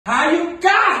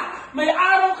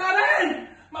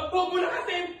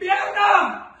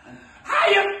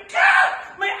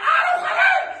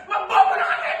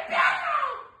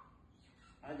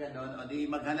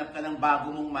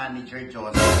bago mong manager,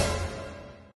 Dyosa.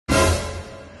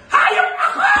 Hayop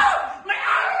ako! May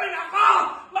araw rin ako!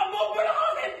 Mamubulong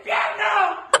ako sa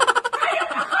impyerno! Hayop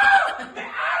ako! May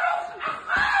araw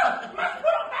ako!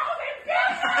 Magbulong na ako sa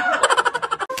impyerno!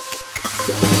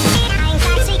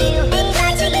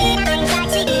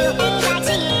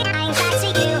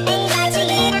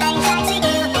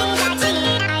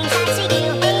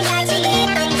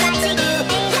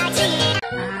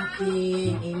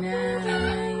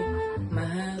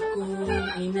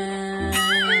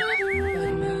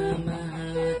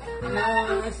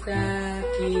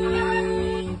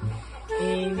 Sa'kin,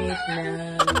 init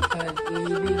ng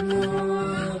pag-ibig mo,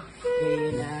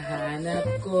 hinahanap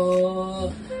ko,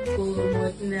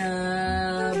 kumot na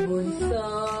bunso.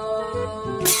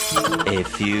 A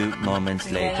few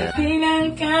moments later.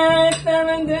 Pinangkas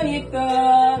naman ganito,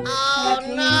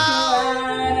 aking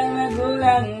tuwan ang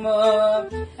magulang mo,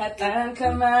 at ang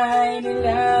kamay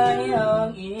nila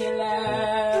iyong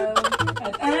ilaw,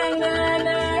 at ang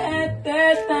nanay at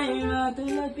tatay mo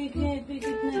tulad pikit na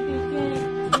pikit.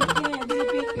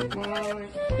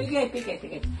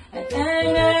 At ang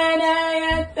nanay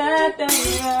at tatay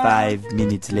mo 5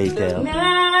 minutes later.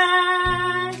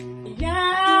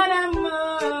 Iyanan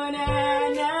muna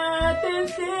natin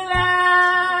sila.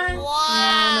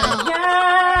 Wow!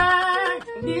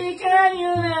 Di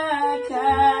kayo na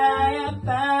kaya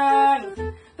pang.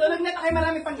 Tulog na tayo,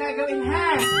 marami pang gagawin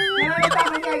ha. Marami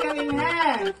pang gagawin ha.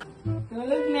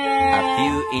 Tulog na. A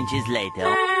few inches later.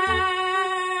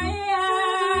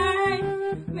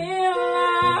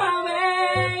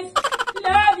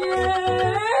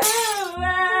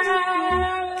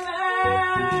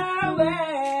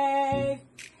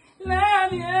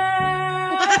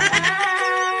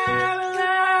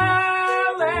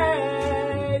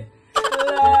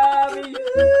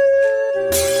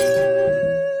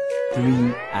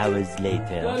 Hours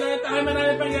later. Wala tayo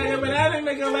marami pang gagawa. Wala nang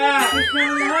nagawa. Ikaw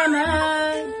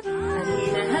naman ang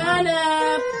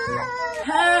hinahanap.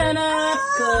 Hanap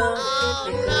ko.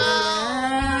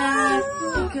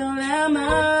 Ikaw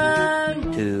naman.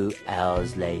 2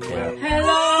 hours later.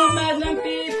 Hello, madlang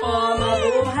people.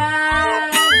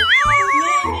 Mabuhay.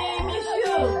 Mini-miss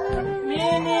you.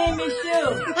 Mini-miss you.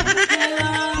 Hello,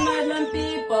 madlang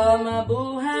people.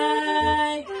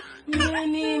 Mabuhay.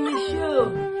 Mini-miss you.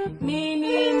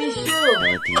 Mini-miss you.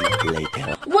 30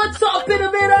 later. What's up,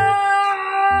 Pinabera?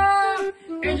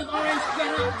 Agent Orange,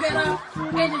 get up, get up.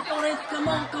 Agent Orange, come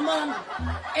on, come on.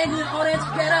 Agent Orange,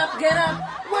 get up, get up.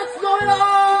 What's going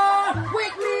on?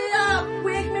 Wake me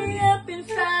up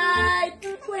inside.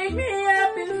 Wake me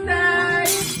up inside.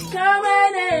 Come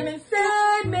on in and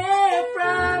save me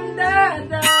from the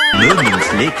dark. Moments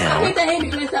later. Kahit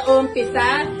tahimik lang sa umpisa,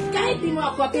 kahit di mo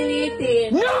ako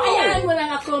pilitin. No! Ayahan mo lang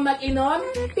ako mag-inom,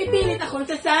 pipilit akong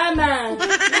sasama.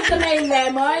 Basta may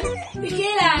lemon,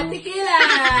 tequila, tequila.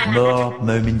 More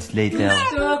moments later.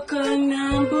 Gusto ko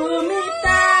nang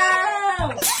bumitaw,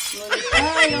 ngunit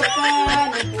ayaw pa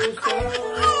ng puso.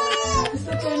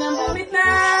 Gusto ko nang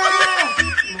bumitaw,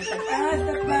 mataas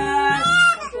na pa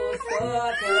ang puso.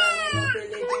 Kailangan ng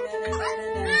Pilipina na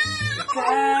gusto ko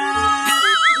nang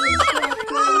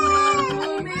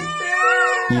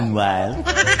bumitaw. Meanwhile.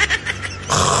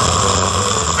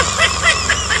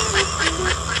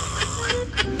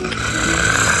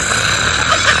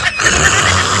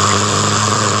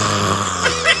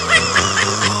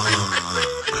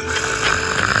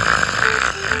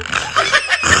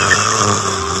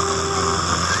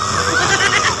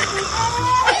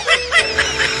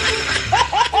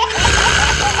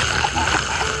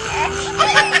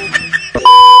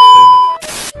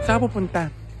 Saan ka pupunta?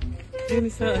 Yun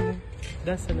sa ano,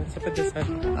 dasal sa padasal.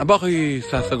 Aba, ako'y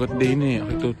sasagot din eh.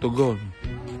 Ako'y tutugon.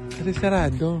 Kasi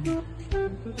sarado.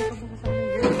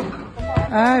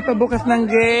 Ay, pabukas ng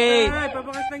gate! Ay,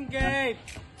 pabukas ng gate!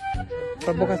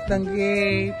 Pabukas ng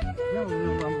gate! Yan,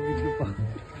 ang video pa.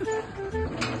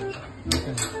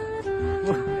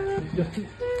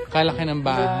 Kalaki ng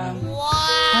bahay.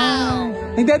 Wow!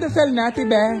 Nagdadasal na,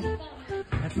 tibe?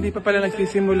 At hindi pa pala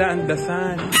nagsisimula ang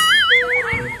dasal.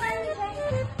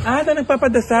 Ata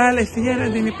nagpapadasal. Ay, siya na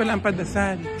din pala ang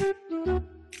padasal.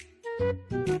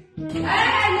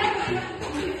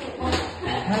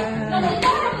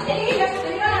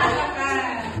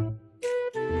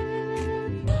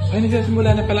 Ay,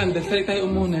 nagsisimula na pala ang dasal. Tayo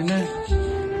umuna na.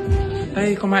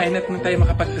 Tayo kumain at tayo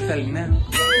makapagdasal na.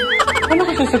 Ano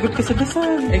kung sasagot ka sa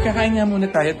dasal? Eh, kakain nga muna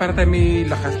tayo para tayo may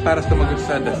lakas para sumagot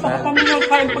sa dasal. Baka kami nga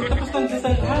kain pagtapos ng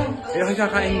dasal ha? Eh, ako'y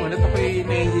kakain muna at ako'y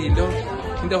nahihilo.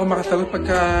 Hindi ako makasagot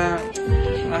pagka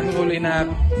aking uloy na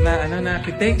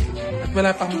pitik at wala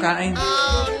pa akong kain.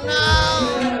 Oh, no!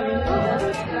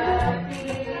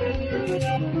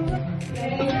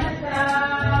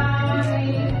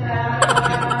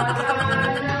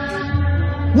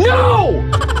 No!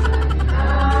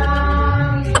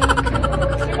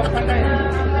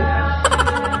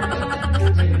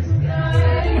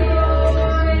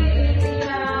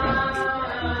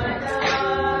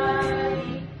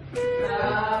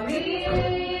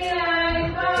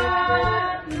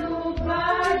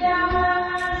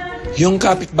 Yung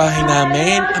kapitbahay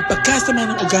namin, ang pagkasama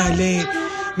ng ugali.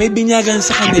 May binyagan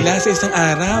sa kanila sa isang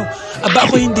araw. Aba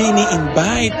ako hindi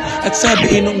ni-invite. At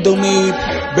sabi nung daw may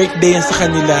birthday yan sa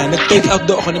kanila, nag-take out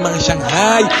daw ako ng mga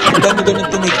Shanghai. Ang dami daw ng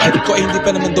tinake out ko, ay hindi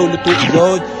pa naman daw luto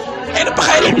yun. Eh,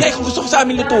 napakailan niya, kung gusto ko sa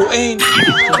amin lutuin.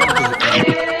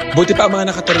 Buti pa ang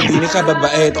mga nakataradini ka,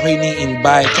 babait, ako'y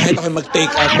ni-invite. Kahit ako'y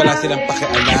mag-take out, wala silang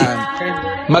pakialam.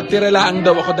 Magtira lang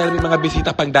daw ako dahil may mga bisita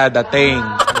pang dadating.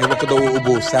 Ewan ko daw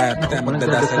uubusan. Pati na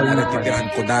magdadasal na natitirahan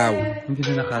ko daw. Hindi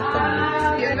na nakasagot.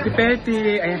 Si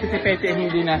Petty, ayan si Petty ay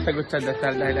hindi nasagot sa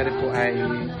dasal dahil ari po ay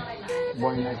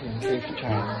born again, safe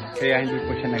child. Kaya hindi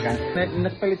po siya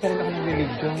nagpalitan ako ng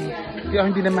religion. Kaya ako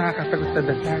hindi na makakasagot sa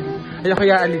dasal. Kaya ako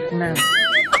iaalis na.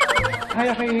 Kaya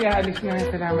ako iaalis na.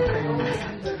 Salamat sa inyo.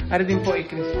 Ari din po ay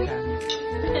Christian.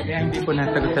 Kaya hindi po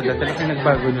nasagot sa dasal. Kaya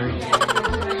nagbago na rin.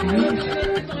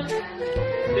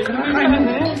 Kakain na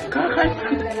na eh. Kakain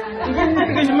na.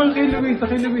 Tingnan naman kay Luisa.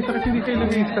 Kay Luisa kasi hindi kay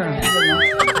Luisa.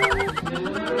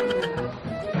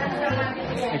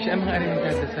 Actually, ang mga aring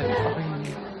nagdadasal,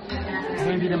 ako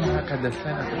hindi na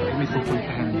makakadasal. Ako may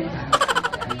pupuntahan.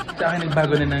 Sa akin,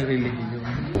 nagbago na ng religion.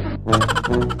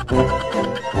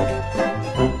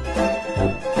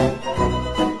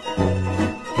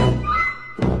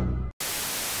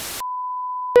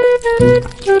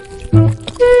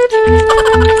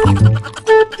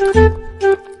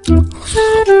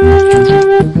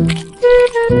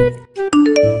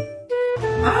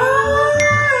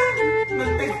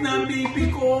 Nag-text na ang baby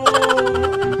ko.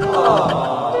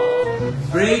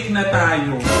 Break na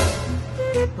tayo.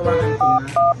 Tawagan ko na.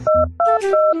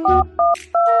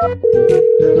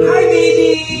 Hi,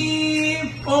 baby!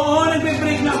 Oo,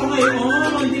 nagbe-break na ako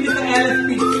ngayon. Hindi na sa LS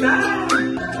Pizza.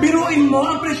 Biruin mo,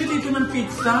 ang presyo dito ng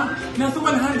pizza, nasa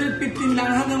 115 lang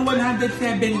hanggang 170.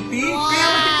 Kaya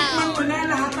matitikman mo na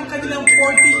lahat ng kanilang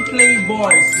 14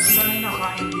 flavors. Ang dami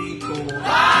nakain dito.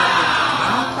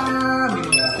 May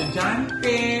mga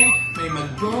estudyante, may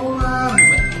mag-jowa, may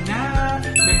mag-ina,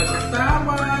 may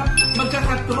mag-asawa,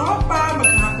 magkakatropa,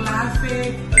 magkakaklase,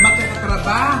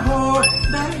 magkakatrabaho.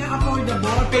 Dahil nga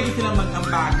affordable, pwede silang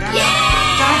mag-ambagan.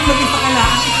 Kahit maging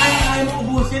pakalaan, kaya mo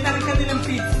ubusin ang kanilang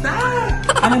pizza.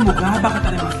 Alam mo ba, bakit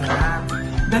alam masarap?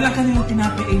 Dahil ang kanilang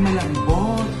tinapay ay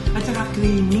malambot at saka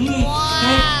creamy.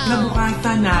 Kahit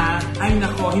nabukasan na, ay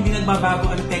nako, hindi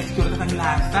nagbabago ang texture at ang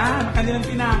lasa ng kanilang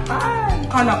tinapay.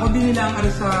 Kala ko din nila ang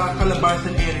ari sa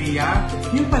Calabarzon area.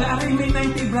 Yung pala, aray may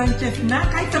 90 branches na.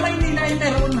 Kahit sa Maynila ay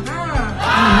meron ha.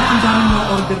 Ano na, ang dami mo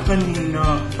order kanina.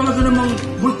 Talaga namang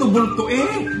bulto-bulto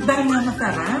dahil nga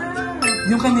masarap.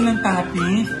 Yung kanilang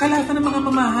toppings, kalasa ng mga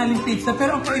mamahaling pizza,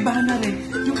 pero ang kaibahan na rin,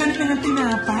 yung kanilang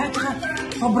tinapay, at saka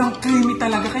sobrang creamy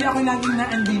talaga, kaya ako laging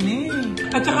naandinin.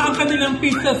 At saka ang kanilang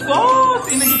pizza sauce,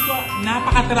 inagit ko,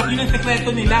 napakasarap yun ang sekreto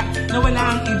nila, na wala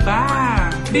ang iba.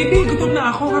 Baby, gutom na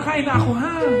ako, kakain na ako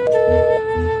ha.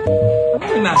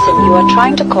 The person you are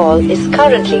trying to call is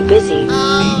currently busy.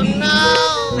 Baby,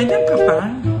 nandiyan ka pa?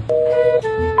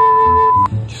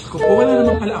 Diyos ko po, wala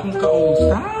naman pala akong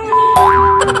kausap.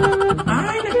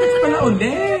 Ay, nag-text pala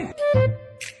ulit.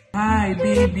 Hi,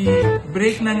 baby.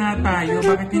 Break na nga tayo.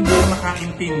 Bakit hindi ka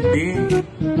makaintindi?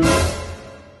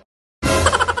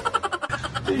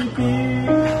 Baby.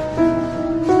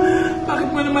 Bakit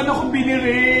mo naman ako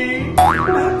biniri?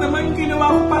 Lahat naman ginawa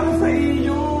ko para sa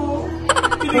iyo.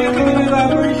 Pinigyan ka ng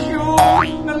rubber shoe,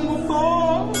 ng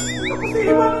motor. Tapos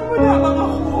iwanan mo lamang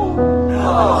ako.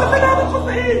 Ano kasalanan ko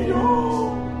sa iyo?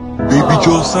 Baby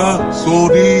Dyosa,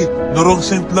 sorry. Na-wrong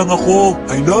sent lang ako.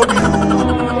 I love you.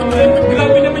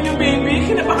 Grabe naman yung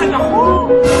baby. Kinabahan ako.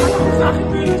 Akala ko sa akin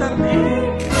ko yung chat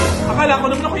Akala ko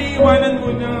naman ako iiwanan mo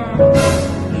na.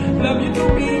 Love you too,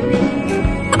 baby.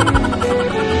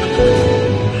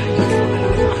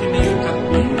 Sa akin na yung chat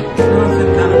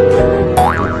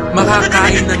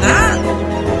Makakain na nga.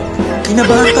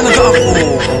 Kinabahan talaga ako.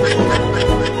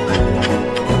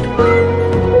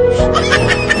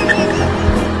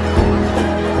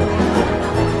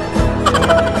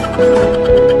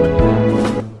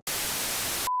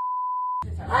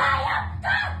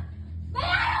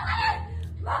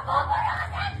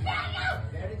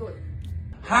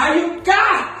 Hayop ka!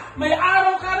 May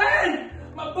araw ka rin!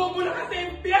 Mabubula ka sa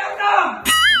impyerno!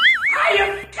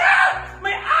 Hayop ka!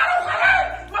 May araw ka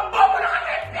rin! Mabubula ka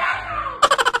sa impyerno!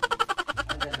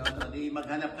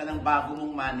 maghanap ka ng bago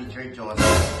mong manager, Dyosa.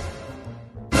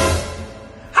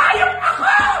 Hayop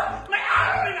ako! May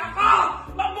araw rin ako!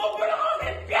 Mabubulok ako sa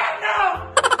impyerno!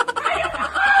 Hayop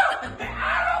ako! May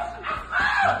araw ako!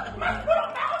 Magbulok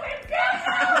na ako sa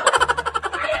impyerno!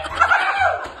 Hayop ako!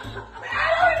 May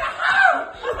araw rin ako!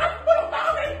 Magbulok na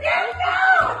ako sa impyerno!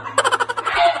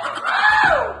 Hayop ako!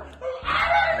 May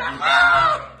araw rin ako!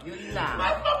 Yun lang.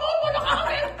 Mabubulok ako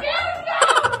sa impyerno!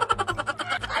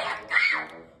 Hayop ka!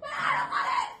 May araw ka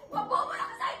rin! Mabubulok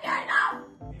ka sa impyerno!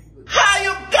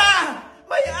 Hayop ka!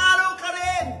 May araw ka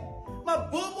rin!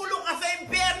 Mabubulok ka sa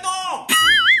impyerno!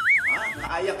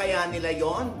 Kaya nila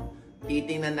yon?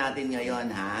 Titingnan natin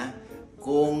ngayon, ha?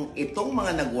 Kung itong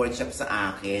mga nag-workshop sa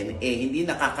akin, hindi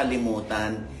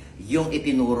nakakalimutan yung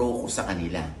itinuro ko sa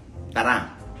kanila.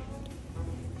 Tara!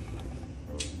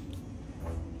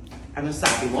 Anong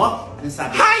sabi mo? Anong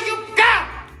sabi? Hayop ka!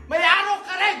 May araw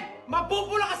ka rin!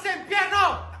 Mabubulok ka sa impyerno!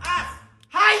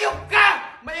 Hayop ka!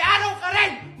 May araw ka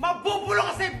rin! Mabubulok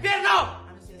ka sa impyerno!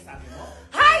 Ano sinasabi mo?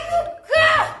 Hayop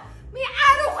ka! May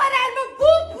araw ka rin!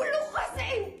 Mabubulok ka sa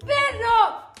impyerno!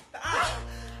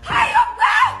 Hayop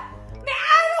ka! May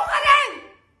araw ka rin!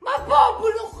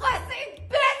 Mabubulok ka sa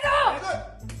impyerno!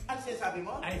 Ano sinasabi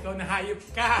mo? Ay, ikaw na hayop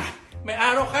ka! May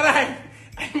araw ka rin!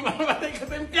 Ay, mamatay ka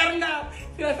sa impyerno!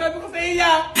 Sinasabi ko sa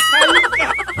iya! Hayop ka!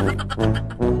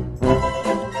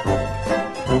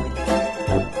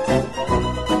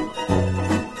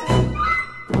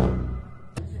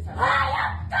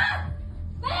 Hayop ka!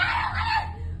 May araw ka rin!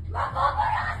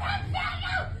 Mabubulok ka sa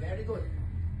impyerno! Very good.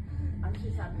 Ano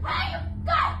sinasabi mo? Hayop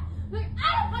ka! May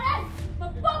araw ka rin!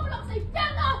 Mabubulok sa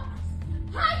impyerno!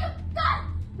 Hayop ka!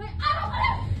 May araw ka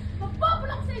rin!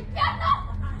 Mabubulok sa impyerno!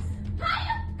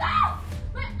 Hayop ka!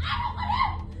 May araw ka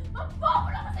rin!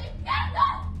 Mabubulok sa impyerno!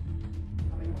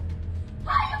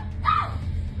 Hayop ka!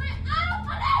 May araw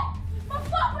ka rin!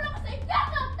 Mabubulok sa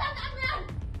impyerno! Tandaan mo yan!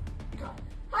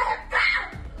 Hayop ka!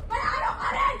 May araw ka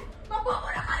rin!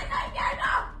 Mabubulok ka rin sa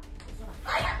impyerno!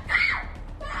 Hayop ka!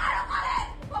 May araw ka rin!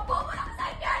 Mabubulok sa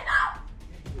impyerno!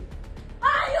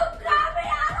 Hayop ka! May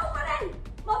araw ka rin!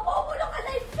 Mabubulok ka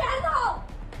sa impyerno!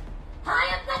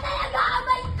 Hayop ka talaga!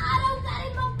 May araw ka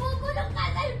rin! Mabubulok ka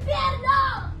sa impyerno!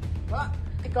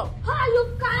 Ikaw. Hayop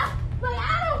ka! May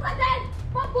araw ka din!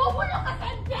 Mabubulok ka sa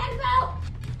impyerno!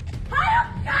 Hayop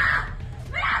ka!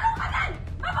 May araw ka din!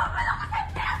 Mabubulok ka sa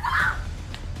impyerno!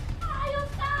 Hayop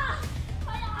ka!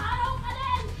 May araw ka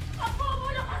din!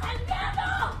 Mabubulok ka sa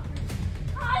impyerno!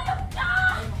 Hayop ka!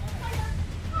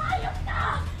 Hayop ka!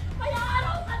 May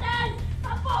araw ka din!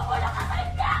 Mabubulok ka sa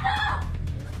impyerno!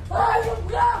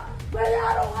 Hayop ka! May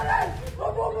araw ka din!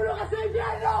 Mabubulok ka sa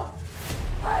impyerno!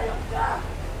 Hayop ka!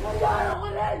 May araw ka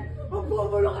din!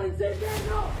 Magbubulok ka rin sa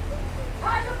impyerno!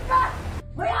 Hayop ka!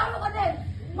 May araw ka din!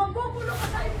 Magbubulok ka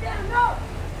sa impyerno!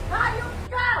 Hayop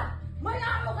ka! May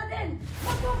araw ka din!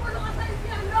 Magbubulok